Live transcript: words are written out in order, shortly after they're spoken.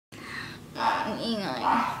ingay.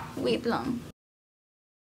 Wait lang.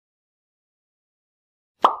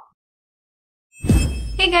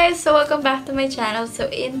 Hey guys! So welcome back to my channel. So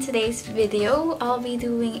in today's video, I'll be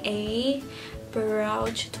doing a brow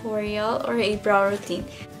tutorial or a brow routine.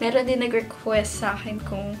 Meron din nag-request sa akin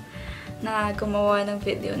kung na gumawa ng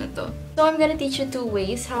video na to. So I'm gonna teach you two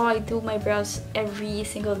ways how I do my brows every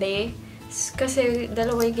single day. Kasi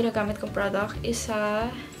dalawa yung ginagamit kong product.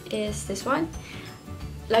 Isa is this one.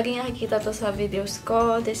 Lagi nakikita to sa videos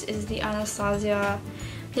ko. This is the Anastasia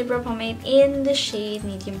lip brow pomade in the shade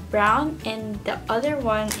medium brown, and the other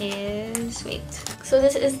one is so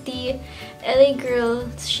this is the LA Girl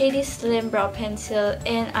Shady Slim Brow Pencil,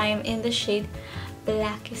 and I'm in the shade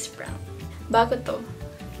Blackest brown. Bago to.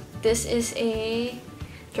 This is a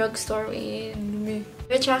drugstore with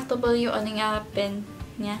retractable yung ano nga pen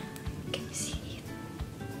niya. Can you see it?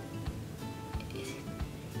 Is it?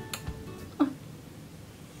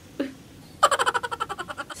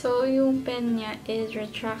 So, yung pen niya is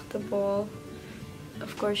retractable.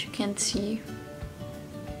 Of course, you can't see.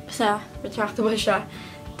 Basta, retractable siya.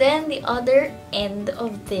 Then, the other end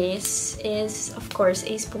of this is, of course,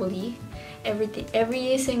 a spoolie.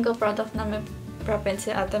 Every single product na may brow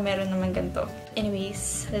pencil ata meron naman ganito.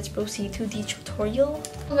 Anyways, let's proceed to the tutorial.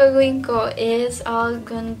 Ang gagawin ko is, I'm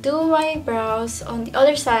gonna do my brows on the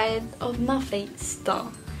other side of my face.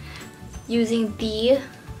 Using the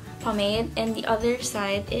pomade, and the other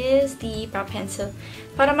side is the brow pencil.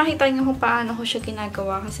 Para makita nyo kung paano ko siya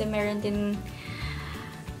ginagawa, kasi meron din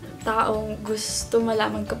taong gusto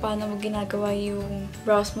malaman kung paano mo ginagawa yung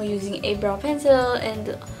brows mo using a brow pencil,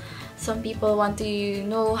 and some people want to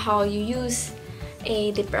know how you use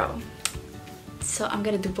a lip brow. So I'm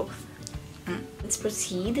gonna do both. Let's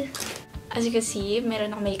proceed. As you can see,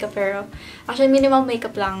 meron akong makeup, pero actually minimal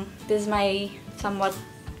makeup lang. This is my somewhat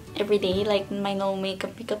everyday, like my no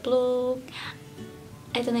makeup look.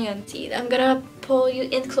 Ito na yun. See, I'm gonna pull you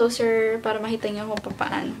in closer para makita nyo kung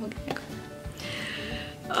paano.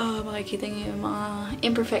 Makikita nyo yung mga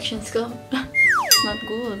imperfections ko. It's not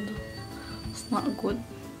good. It's not good.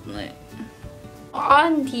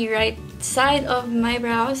 On the right side of my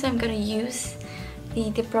brows, I'm gonna use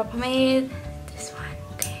the lip brow pomade. This one,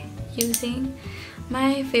 okay. Using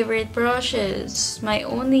my favorite brushes. My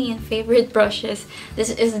only and favorite brushes. This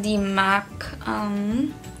is the MAC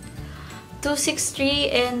 263,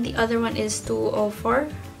 and the other one is 204,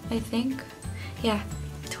 I think. Yeah,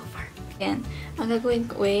 204. Again, ang gagawin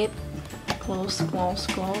ko, wait. Close.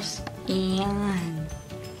 Ayan.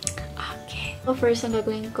 Okay. So first, ang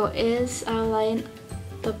gagawin ko is outline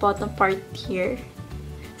the bottom part here.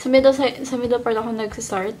 Sa middle part ako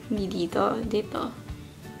nag-start. Hindi dito.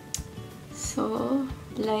 So,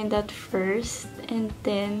 line that first, and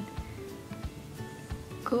then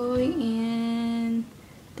going in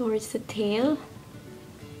towards the tail.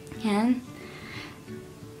 Yan.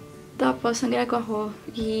 Tapos, ang ginagawa ko,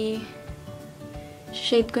 i-shade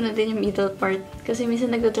ko na din yung middle part. Kasi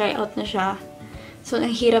minsan nag-dry out na siya. So,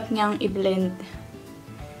 ang hirap niyang i-blend.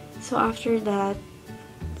 So, after that,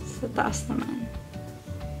 sa taas naman.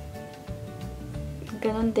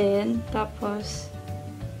 Ganon din. Tapos,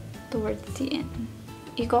 towards the end.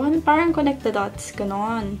 Parang connect the dots.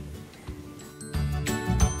 Ganon.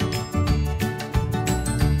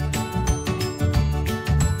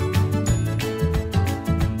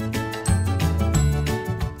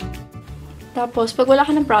 Tapos, pag wala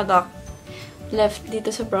ka ng product left dito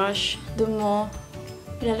sa brush, doon mo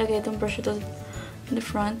ilalagay itong brush ito in the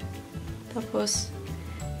front. Tapos,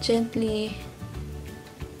 gently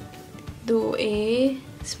do a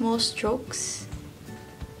small strokes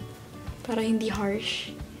para hindi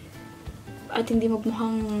harsh at hindi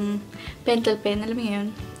magmukhang pentel pen. Alam mo yun?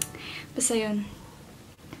 Basta yun.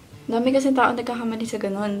 Dami kasi tao nagkakamali sa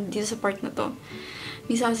ganon dito sa part na to.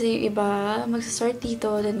 Minsan kasi yung iba magsa-start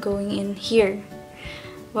dito, then going in here.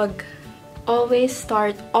 Wag. Always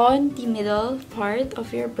start on the middle part of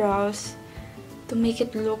your brows to make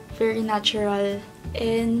it look very natural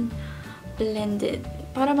and blended.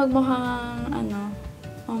 Para magmukhang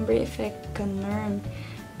ombre effect, ganun.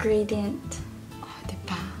 Gradient. Oh,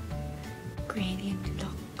 diba? Gradient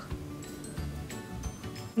look.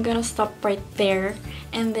 I'm gonna stop right there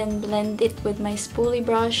and then blend it with my spoolie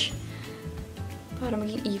brush para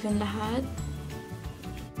maging even lahat.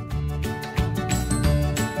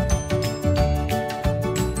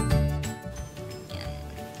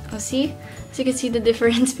 Oh, see? So you can see the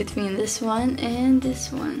difference between this one and this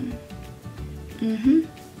one.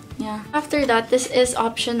 Yeah. After that, this is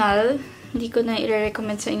optional. Hindi ko na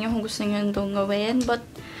i-recommend sa inyo kung gusto nyo itong gawin. But,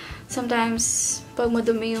 sometimes, pag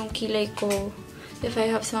madumi yung kilay ko, if I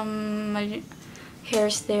have some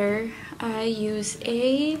hairs there, I use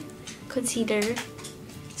a concealer.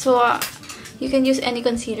 So, you can use any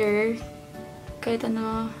concealer kahit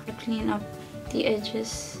ano to clean up the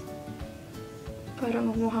edges para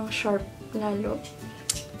magmukhang sharp lalo.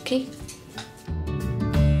 Okay?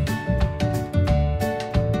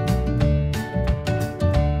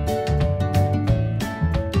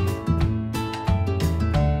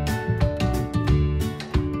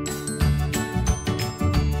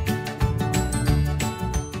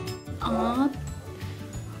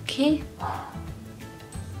 Okay.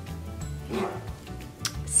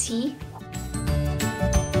 See?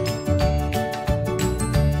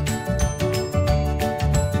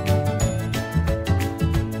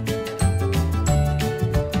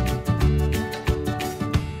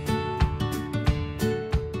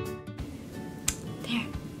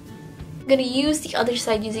 I'm gonna use the other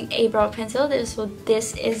side using a brow pencil. So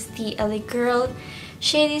this is the LA Girl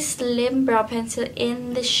Shady Slim Brow Pencil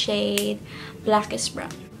in the shade Blackest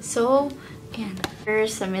Brown. So, ayan.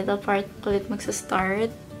 First, sa middle part ulit magsa-start.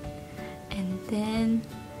 And then,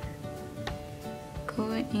 go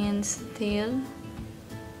in sa tail.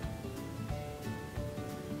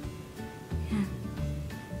 Ayan.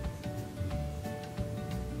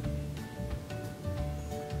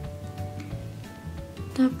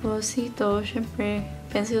 Tapos, ito, syempre,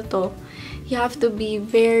 pencil to. You have to be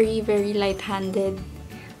very, very light-handed.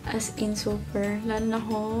 As in, super. Lalo na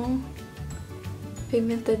ako,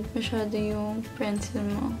 pigmented masyado yung pencil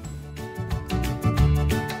mo.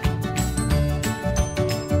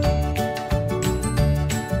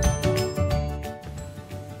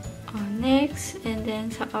 Next, and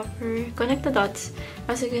then sa upper, connect the dots.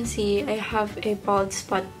 As you can see, I have a bald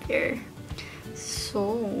spot there.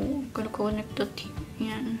 So, I'm gonna connect the tip.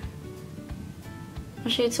 Yan.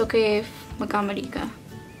 Actually, it's okay if magkamali ka.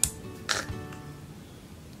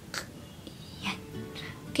 Yan.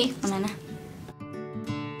 Okay, una na.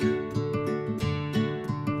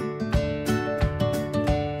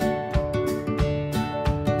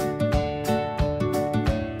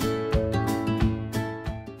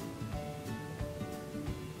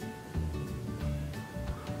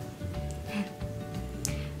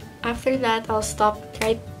 After that, I'll stop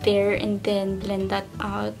right there and then blend that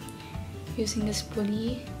out using the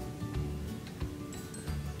spoolie.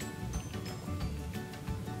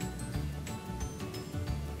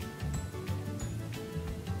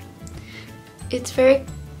 It's very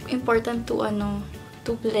important to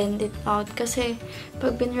blend it out kasi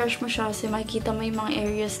pag binrush mo siya, kasi makikita mo yung mga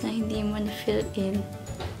areas na hindi mo na-fill in.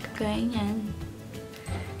 Kagaya yan.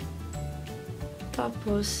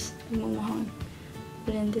 Tapos, mumukhang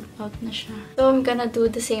blend it out na siya. So, I'm gonna do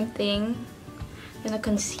the same thing. I'm gonna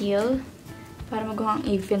conceal para magawang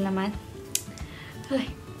even naman. Ay.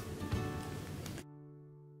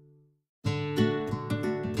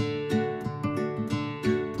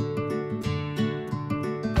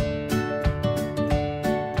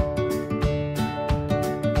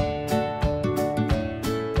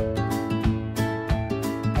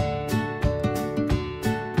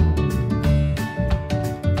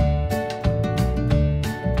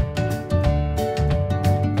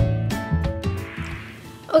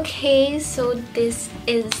 Okay, so this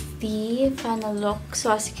is the final look. So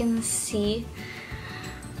as you can see,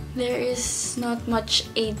 there is not much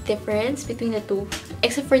a difference between the two.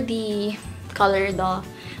 Except for the color though.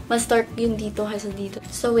 Mas dark yun dito kaysa dito.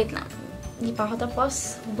 So wait lang. Hindi pa ako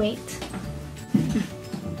tapos. Wait.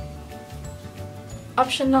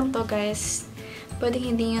 Option lang to guys.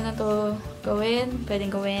 Pwedeng hindi nyo na to gawin.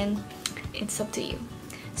 Pwedeng gawin. It's up to you.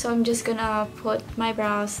 So I'm just gonna put my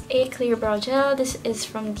brows a clear brow gel. This is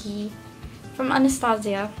from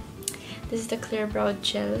Anastasia. This is the clear brow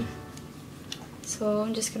gel. So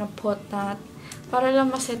I'm just gonna put that para lang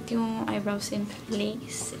maset yung eyebrows in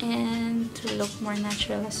place and to look more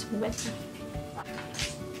natural as well.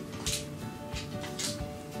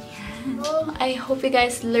 So, I hope you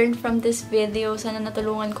guys learned from this video. Sana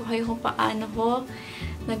natulungan ko kayo kung paano ko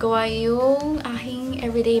nagawa yung aking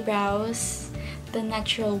everyday brows. The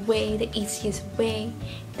natural way, the easiest way.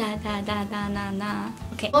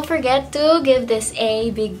 Okay. Don't forget to give this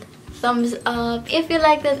a big thumbs up if you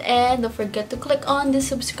liked it, and don't forget to click on the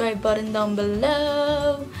subscribe button down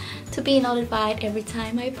below to be notified every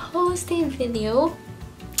time I post a video.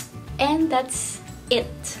 And that's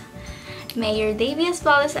it. May your day be as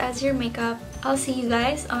flawless as your makeup. I'll see you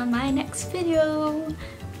guys on my next video.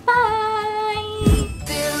 Bye!